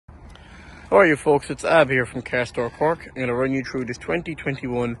How are you folks? It's Ab here from Car Store Cork. I'm going to run you through this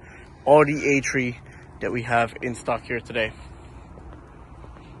 2021 Audi A3 that we have in stock here today.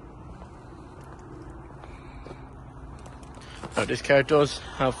 Now this car does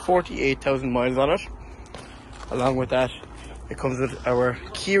have 48,000 miles on it. Along with that, it comes with our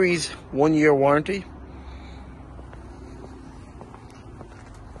Kiri's 1-year warranty.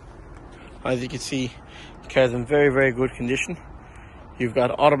 As you can see, the car is in very good condition. You've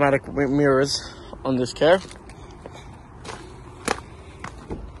got automatic mirrors on this car.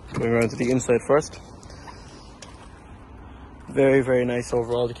 Going around to the inside first. Very nice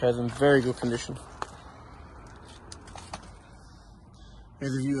overall. The car's in very good condition.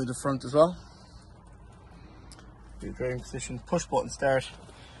 Here's a view of the front as well. The driving position, push button start.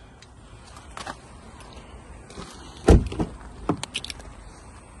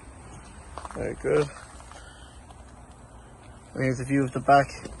 Very good. And here's a view of the back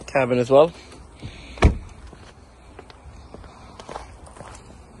cabin as well.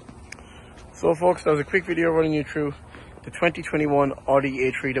 So folks, that was a quick video running you through the 2021 Audi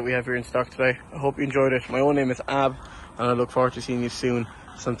A3 that we have here in stock today. I hope you enjoyed it. My own name is Ab, and I look forward to seeing you soon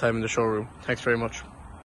sometime in the showroom. Thanks very much.